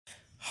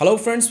Hello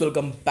friends,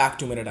 welcome back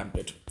to मेरा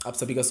template. आप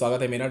सभी का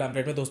स्वागत है मेरा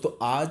टैम्पलेट में। दोस्तों,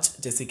 आज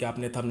जैसे कि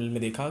आपने थंबनेल में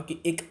देखा कि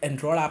एक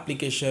एंड्रॉयड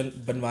एप्लीकेशन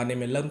बनवाने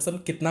में लमसम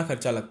कितना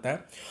खर्चा लगता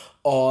है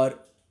और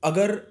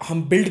अगर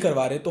हम बिल्ड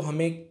करवा रहे हैं तो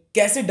हमें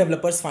कैसे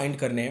डेवलपर्स फाइंड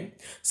करने हैं,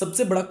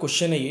 सबसे बड़ा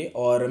क्वेश्चन है ये।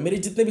 और मेरे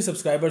जितने भी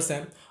सब्सक्राइबर्स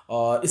हैं,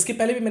 और इसके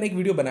पहले भी मैंने एक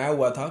वीडियो बनाया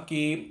हुआ था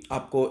कि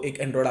आपको एक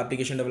एंड्रॉयड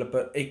एप्लीकेशन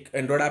डेवलपर, एक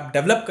एंड्रॉयड ऐप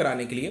डेवलप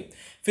कराने के लिए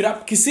फिर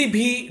आप किसी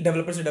भी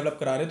डेवलपर से डेवलप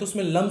करा रहे हैं तो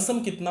उसमें लमसम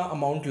कितना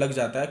अमाउंट लग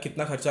जाता है,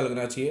 कितना खर्चा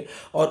लगना चाहिए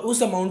और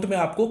उस अमाउंट में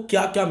आपको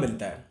क्या क्या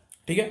मिलता है।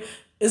 ठीक है,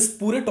 इस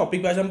पूरे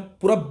टॉपिक पे आज हम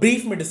पूरा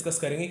ब्रीफ में डिस्कस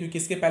करेंगे, क्योंकि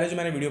इसके पहले जो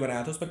मैंने वीडियो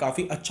बनाया था उस पर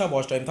काफ़ी अच्छा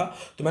वॉच टाइम था,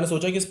 तो मैंने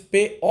सोचा कि इस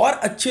पे और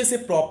अच्छे से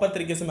प्रॉपर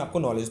तरीके से मैं आपको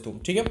नॉलेज दूं।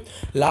 ठीक है,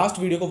 लास्ट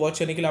वीडियो को वॉच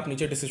करने के लिए आप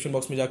नीचे डिस्क्रिप्शन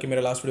बॉक्स में जाकर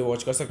मेरा लास्ट वीडियो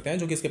वॉच कर सकते हैं,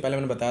 जो कि इसके पहले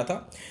मैंने बताया था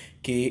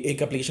कि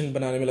एक एप्लीकेशन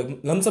बनाने में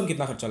लमसम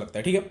कितना खर्चा लगता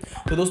है। ठीक है,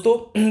 तो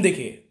दोस्तों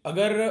देखिए,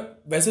 अगर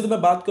वैसे तो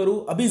मैं बात करूं,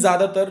 अभी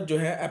ज़्यादातर जो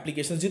है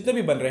एप्लीकेशन जितने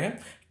भी बन रहे हैं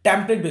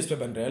टेम्पलेट बेस पे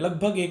बन रहे हैं।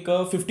 लगभग एक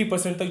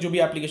 50% तक जो भी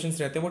एप्लीकेशंस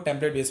रहते हैं वो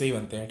टेम्पलेट बेस पे ही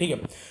बनते हैं। ठीक है,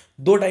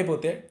 दो टाइप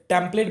होते हैं,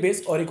 टेम्पलेट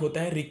बेस और एक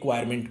होता है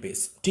रिक्वायरमेंट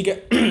बेस। ठीक है,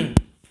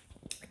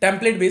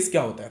 टेम्पलेट बेस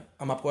क्या होता है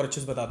हम आपको और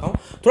अच्छे से बताता हूँ,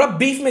 थोड़ा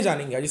ब्रीफ में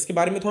जानेंगे आज इसके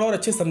बारे में, थोड़ा और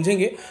अच्छे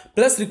समझेंगे।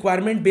 प्लस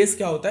रिक्वायरमेंट बेस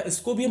क्या होता है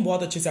इसको भी हम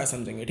बहुत अच्छे से आज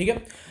समझेंगे। ठीक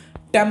है,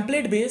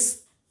 टेम्पलेट बेस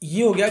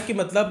ये हो गया कि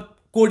मतलब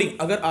कोडिंग,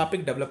 अगर आप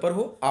एक डेवलपर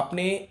हो,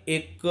 आपने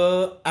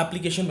एक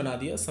एप्लीकेशन बना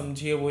दिया,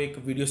 समझिए वो एक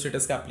वीडियो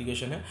स्टेटस का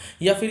एप्लीकेशन है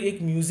या फिर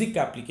एक म्यूजिक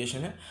का एप्लीकेशन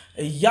है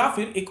या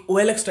फिर एक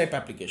OLX टाइप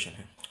एप्लीकेशन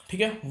है।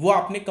 ठीक है, वो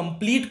आपने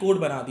कंप्लीट कोड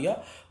बना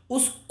दिया,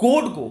 उस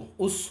कोड को,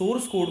 उस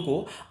सोर्स कोड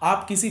को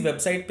आप किसी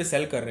वेबसाइट पे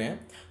सेल कर रहे हैं,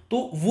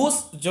 तो वो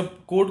जब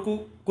कोड को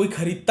कोई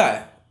खरीदता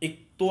है, एक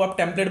तो आप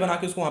टेम्पलेट बना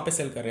के उसको वहाँ पे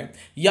सेल कर रहे हैं,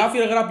 या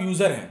फिर अगर आप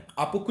यूज़र हैं,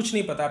 आपको कुछ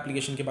नहीं पता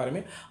एप्लीकेशन के बारे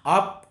में,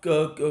 आप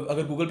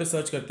अगर गूगल पे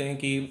सर्च करते हैं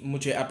कि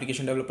मुझे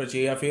एप्लीकेशन डेवलपर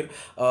चाहिए या फिर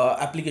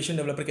एप्लीकेशन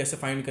डेवलपर कैसे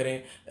फाइंड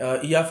करें,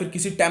 या फिर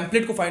किसी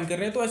टेम्पलेट को फाइंड कर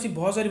रहे हैं, तो ऐसी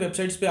बहुत सारी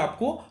वेबसाइट्स पे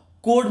आपको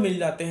कोड मिल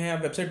जाते हैं।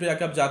 वेबसाइट पे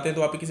जाके आप जाते हैं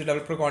तो वहाँ पे किसी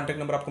डेवलपर कॉन्टैक्ट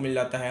नंबर आपको मिल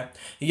जाता है,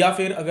 या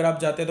फिर अगर आप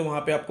जाते हैं तो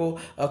वहाँ पे आपको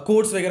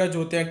कोड्स वगैरह जो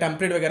होते हैं,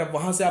 टेम्पलेट वगैरह,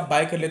 वहाँ से आप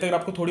बाय कर लेते हैं। अगर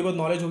आपको थोड़ी बहुत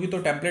नॉलेज होगी तो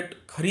टेम्पलेट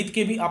खरीद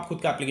के भी आप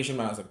खुद का एप्लीकेशन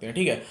बना सकते हैं।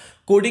 ठीक है,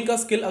 कोडिंग का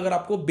स्किल अगर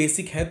आपको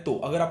बेसिक है, तो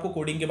अगर आपको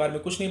कोडिंग के बारे में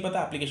कुछ नहीं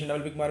पता, एप्लीकेशन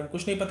डेवलपिंग के बारे में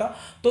कुछ नहीं पता,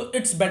 तो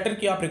इट्स बेटर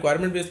कि आप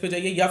रिक्वायरमेंट बेस पे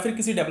जाइए या फिर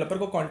किसी डेवलपर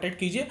को कॉन्टैक्ट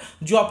कीजिए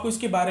जो आपको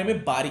इसके बारे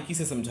में बारीकी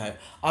से समझाए।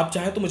 आप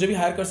चाहे तो मुझे भी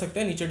हायर कर सकते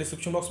हैं, नीचे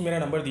डिस्क्रिप्शन बॉक्स में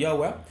मेरा नंबर दिया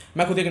हुआ है,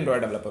 मैं खुद एक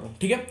एंड्रॉइड डेवलपर हूँ।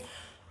 ठीक है,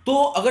 तो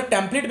अगर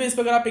टेम्पलेट बेस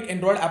पर अगर आप एक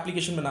एंड्रॉयड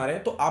एप्लीकेशन बना रहे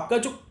हैं तो आपका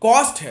जो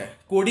कॉस्ट है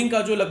कोडिंग का,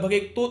 जो लगभग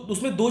एक, तो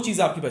उसमें दो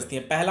चीज़ें आपकी बचती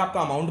हैं। पहला,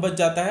 आपका अमाउंट बच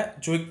जाता है,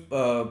 जो एक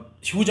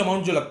ह्यूज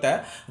अमाउंट जो लगता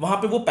है वहां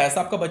पे वो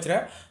पैसा आपका बच रहा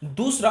है।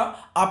 दूसरा,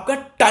 आपका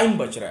टाइम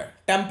बच रहा है।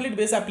 टेम्पलेट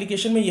बेस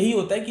एप्लीकेशन में यही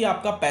होता है कि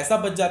आपका पैसा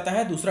बच जाता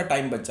है, दूसरा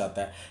टाइम बच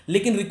जाता है।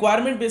 लेकिन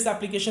रिक्वायरमेंट बेस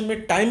एप्लीकेशन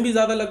में टाइम भी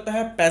ज़्यादा लगता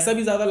है, पैसा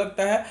भी ज़्यादा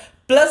लगता है,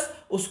 प्लस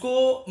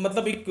उसको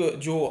मतलब एक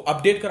जो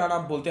अपडेट कराना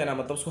आप बोलते हैं ना,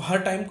 मतलब उसको हर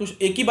टाइम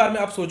कुछ एक ही बार में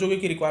आप सोचोगे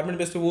कि रिक्वायरमेंट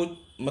बेस पे वो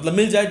मतलब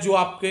मिल जाए, जो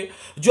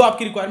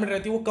आपकी रिक्वायरमेंट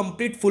रहती है वो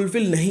कंप्लीट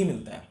फुलफिल नहीं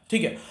मिलता है।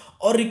 ठीक है,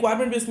 और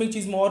रिक्वायरमेंट बेस में एक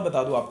चीज मैं और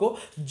बता दूं आपको,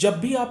 जब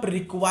भी आप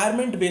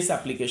रिक्वायरमेंट बेस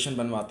एप्लीकेशन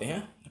बनवाते हैं,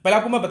 पहले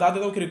आपको मैं बता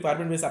देता हूं कि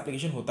रिक्वायरमेंट बेस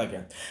एप्लीकेशन होता क्या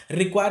है।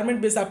 रिक्वायरमेंट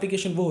बेस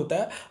एप्लीकेशन वो होता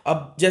है,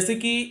 अब जैसे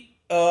कि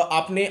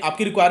आपने,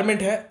 आपकी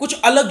रिक्वायरमेंट है, कुछ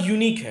अलग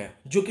यूनिक है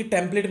जो कि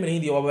टेम्पलेट में नहीं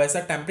दिया हुआ, वैसा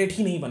टेम्पलेट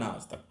ही नहीं बना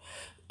आज तक,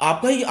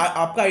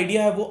 आपका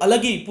आइडिया है वो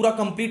अलग ही, पूरा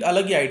कंप्लीट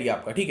अलग ही आइडिया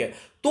आपका। ठीक है,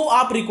 तो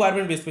आप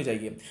रिक्वायरमेंट बेस पे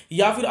जाइए,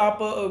 या फिर आप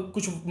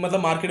कुछ मतलब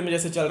मार्केट में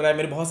जैसे चल रहा है,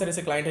 मेरे बहुत सारे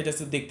ऐसे क्लाइंट है,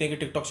 जैसे देखते हैं कि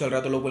टिकटॉक चल रहा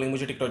है तो लोग बोलेंगे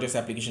मुझे टिकटॉक जैसे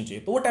एप्लीकेशन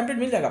चाहिए, तो वो टेम्पलेट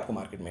मिल जाएगा आपको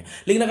मार्केट में।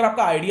 लेकिन अगर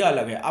आपका आइडिया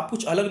अलग है, आप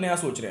कुछ अलग नया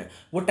सोच रहे हैं,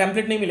 वो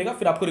टेम्पलेट नहीं मिलेगा,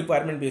 फिर आपको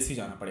रिक्वायरमेंट बेस ही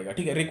जाना पड़ेगा।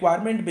 ठीक है,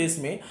 रिक्वायरमेंट बेस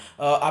में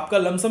आपका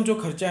लमसम जो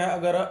खर्चा है,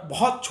 अगर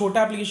बहुत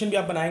छोटा एप्लीकेशन भी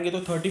आप बनाएंगे तो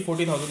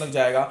 30-40,000 तक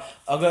जाएगा।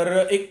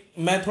 अगर एक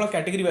मैं थोड़ा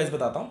कैटेगरी वाइज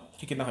बताता हूँ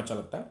कि कितना खर्चा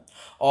लगता है,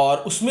 और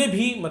उसमें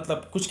भी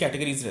मतलब कुछ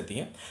कैटेगरीज रहती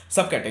हैं,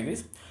 सब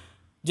कैटेगरीज।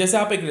 जैसे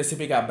आप एक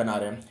रेसिपी का ऐप बना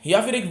रहे हैं या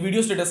फिर एक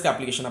वीडियो स्टेटस का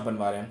एप्लीकेशन आप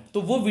बनवा रहे हैं,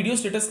 तो वो वीडियो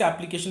स्टेटस का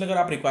एप्लीकेशन अगर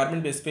आप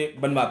रिक्वायरमेंट बेस पे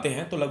बनवाते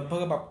हैं तो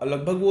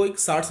लगभग वो एक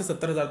 60 से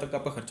 70 हज़ार तक का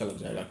आपका खर्चा लग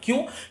जाएगा। क्यों?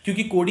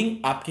 क्योंकि कोडिंग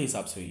आपके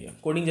हिसाब से हुई है,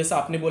 कोडिंग जैसा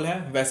आपने बोला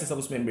है वैसे सब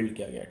उसमें बिल्ड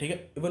किया गया है। ठीक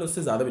है, इवन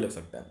उससे ज़्यादा भी लग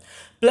सकता है।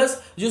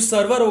 प्लस जो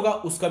सर्वर होगा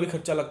उसका भी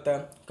खर्चा लगता है,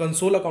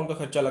 कंसोल अकाउंट का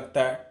खर्चा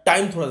लगता है,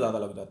 टाइम थोड़ा ज़्यादा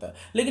लग जाता है।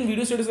 लेकिन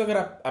वीडियो स्टेटस का अगर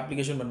आप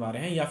एप्लीकेशन बनवा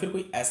रहे हैं या फिर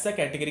कोई ऐसा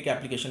कैटेगरी का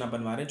एप्लीकेशन आप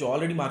बनवा रहे हैं जो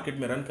ऑलरेडी मार्केट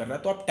में रन कर रहा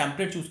है, तो आप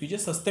टेम्पलेट चूज कीजिए,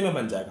 सस्ते में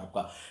बन जाएगा,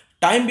 आपका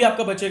टाइम भी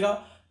आपका बचेगा,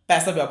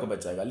 पैसा भी आपको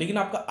बच जाएगा। लेकिन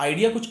आपका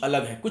आइडिया कुछ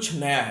अलग है, कुछ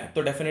नया है,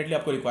 तो डेफिनेटली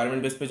आपको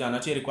रिक्वायरमेंट बेस पे जाना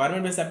चाहिए।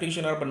 रिक्वायरमेंट बेस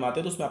एप्लीकेशन अगर बनवाते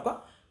हैं तो उसमें आपका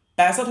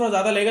पैसा थोड़ा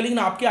ज्यादा लगेगा, लेकिन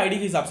आपके आईडी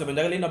के हिसाब से बन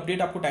जाएगा। लेकिन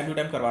अपडेट आपको टाइम टू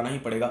टाइम करवाना ही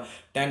पड़ेगा।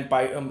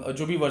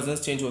 जो भी वर्जन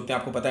चेंज होते हैं,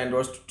 आपको पता है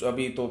एंड्रॉइड,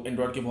 अभी तो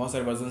एंड्रॉइड के बहुत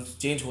सारे वर्जन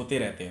चेंज होते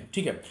रहते हैं।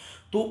 ठीक है,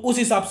 तो उस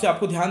हिसाब से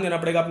आपको ध्यान देना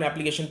पड़ेगा अपने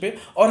एप्लीकेशन पे।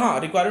 और हाँ,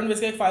 रिक्वायरमेंट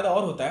बेस का एक फायदा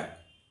और होता है,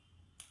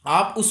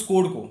 आप उस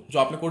कोड को, जो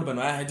आपने कोड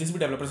बनाया है, जिस भी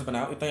डेवलपर से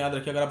बनाया, इतना याद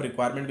रखिए, अगर आप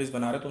रिक्वायरमेंट बेस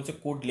बना रहे हैं तो उनसे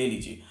कोड ले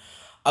लीजिए।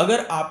 अगर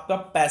आपका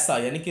पैसा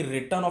यानी कि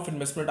रिटर्न ऑफ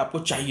इन्वेस्टमेंट आपको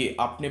चाहिए,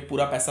 आपने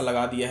पूरा पैसा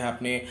लगा दिया है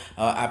अपने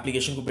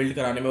एप्लीकेशन को बिल्ड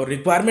कराने में और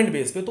रिक्वायरमेंट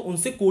बेस पे, तो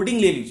उनसे कोडिंग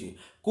ले लीजिए।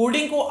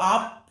 कोडिंग को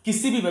आप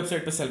किसी भी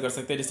वेबसाइट पे सेल कर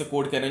सकते हैं, जैसे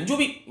कोड कैनन, जो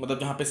भी मतलब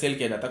जहाँ पे सेल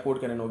किया जाता है,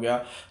 कोड कैनन हो गया,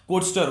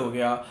 कोडस्टर हो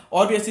गया,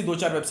 और भी ऐसी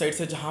 2-4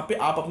 वेबसाइट्स है जहाँ पे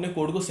आप अपने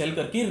कोड को सेल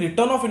करके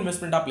रिटर्न ऑफ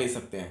इन्वेस्टमेंट आप ले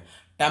सकते हैं।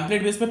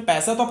 टेम्पलेट बेस में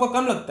पैसा तो आपका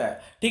कम लगता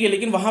है, ठीक है,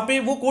 लेकिन वहां पे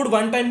वो कोड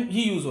वन टाइम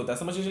ही यूज होता है।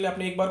 समझ लीजिए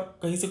आपने एक बार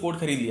कहीं से कोड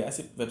खरीद लिया,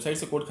 ऐसी वेबसाइट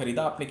से कोड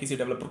खरीदा, आपने किसी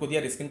डेवलपर को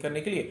दिया रिस्किंग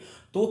करने के लिए,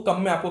 तो वो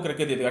कम में आपको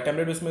करके दे देगा।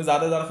 टेम्पलेट बेस में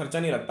ज़्यादा खर्चा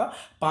नहीं लगता,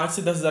 5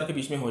 से 10 हज़ार के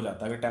बीच में हो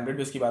जाता है। अगर टेम्पलेट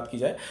बेस की बात की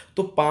जाए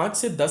तो 5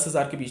 से 10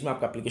 हज़ार के बीच में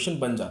आपका एप्लीकेशन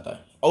बन जाता है।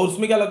 और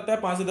उसमें क्या लगता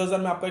है, 5 से 10 हज़ार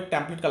में आपका एक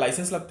टेम्पलेट का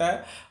लाइसेंस लगता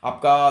है,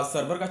 आपका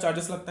सर्वर का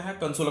चार्जेस लगता है,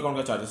 कंसोल अकाउंट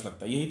का चार्जेस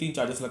लगता है, यही 3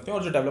 चार्जेस लगते हैं,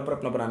 और जो डेवलपर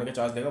अपना बनाने का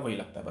चार्ज देगा वही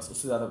लगता है, बस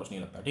उससे ज़्यादा कुछ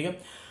नहीं लगता, ठीक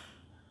है।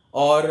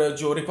 और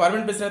जो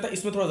रिक्वायरमेंट बेस रहता है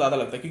इसमें थोड़ा ज़्यादा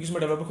लगता है, क्योंकि इसमें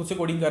डेवलपर खुद से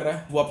कोडिंग कर रहा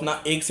है, वो अपना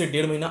 1 से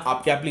 1.5 महीना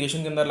आपके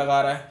एप्लीकेशन के अंदर लगा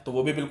रहा है, तो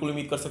वो भी बिल्कुल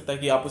उम्मीद कर सकता है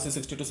कि आप उसे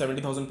 60 to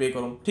 70,000 पे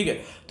करो, ठीक है।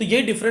 तो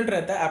ये डिफरेंट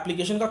रहता है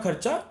एप्लीकेशन का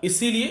खर्चा,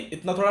 इसीलिए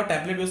इतना थोड़ा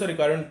टेम्पलेट बेस और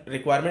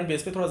रिक्वायरमेंट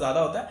बेस पे थोड़ा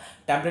ज़्यादा होता है,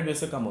 टेम्पलेट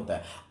बेस पे कम होता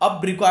है।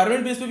 अब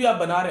रिक्वायरमेंट बेस पे भी आप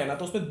बना रहे हैं ना,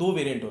 तो उसमें 2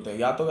 वेरियंट होते हैं।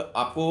 या तो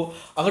आपको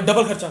अगर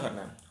डबल खर्चा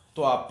करना है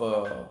तो आप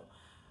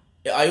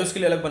iOS के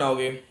लिए अलग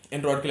बनाओगे,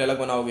 एंड्रॉयड के लिए अलग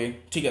बनाओगे,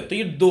 ठीक है, तो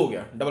ये 2 हो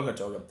गया, डबल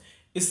खर्चा हो गया।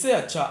 इससे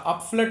अच्छा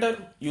आप फ्लटर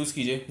यूज़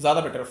कीजिए,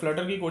 ज़्यादा बेटर।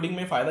 फ्लटर की कोडिंग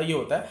में फ़ायदा ये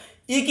होता है,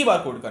 एक ही बार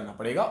कोड करना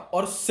पड़ेगा,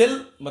 और सेल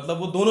मतलब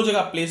वो दोनों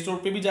जगह प्ले स्टोर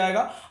पे भी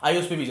जाएगा,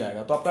 iOS पे भी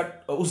जाएगा, तो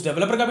आपका उस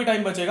डेवलपर का भी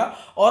टाइम बचेगा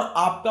और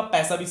आपका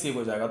पैसा भी सेव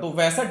हो जाएगा। तो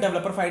वैसा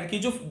डेवलपर फाइंड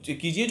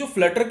कीजिए जो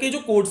फ्लटर के जो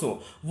कोड्स हो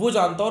वो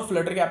जानता हो और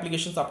फ्लटर के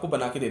एप्लीकेशंस आपको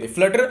बना के दे दे।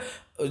 फ्लटर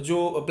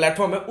जो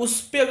प्लेटफॉर्म है उस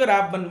पर अगर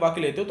आप बनवा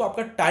के लेते हो तो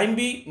आपका टाइम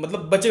भी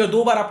मतलब बचेगा,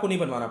 2 बार आपको नहीं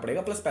बनवाना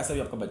पड़ेगा, प्लस पैसा भी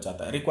आपका बच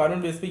जाता है।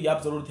 रिक्वायरमेंट बेस पे ये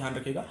आप जरूर ध्यान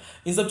रखिएगा,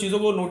 इन सब चीज़ों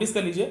को नोटिस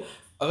कर लीजिए।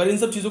 अगर इन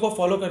सब चीज़ों को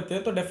फॉलो करते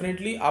हैं तो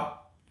डेफिनेटली आप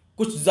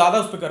कुछ ज़्यादा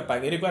उस पर कर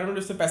पाएंगे। रिक्वायरमेंट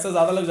बेस पे पैसा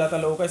ज़्यादा लग जाता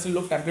है लोगों का, इसलिए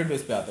लोग टेम्पलेट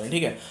बेस पे आते हैं,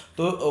 ठीक है।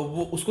 तो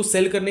वो उसको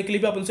सेल करने के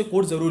लिए भी आप उनसे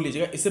कोड जरूर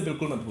लीजिएगा, इससे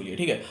बिल्कुल मत भूलिए,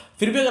 ठीक है।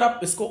 फिर भी अगर आप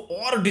इसको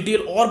और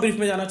डिटेल और ब्रीफ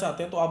में जाना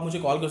चाहते हैं तो आप मुझे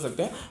कॉल कर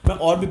सकते हैं, मैं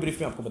और भी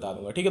ब्रीफ में आपको बता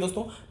दूंगा, ठीक है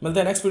दोस्तों। मिलते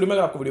हैं नेक्स्ट वीडियो में।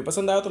 अगर आपको वीडियो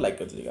पसंद आया तो लाइक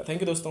कर दीजिएगा।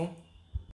 थैंक यू दोस्तों।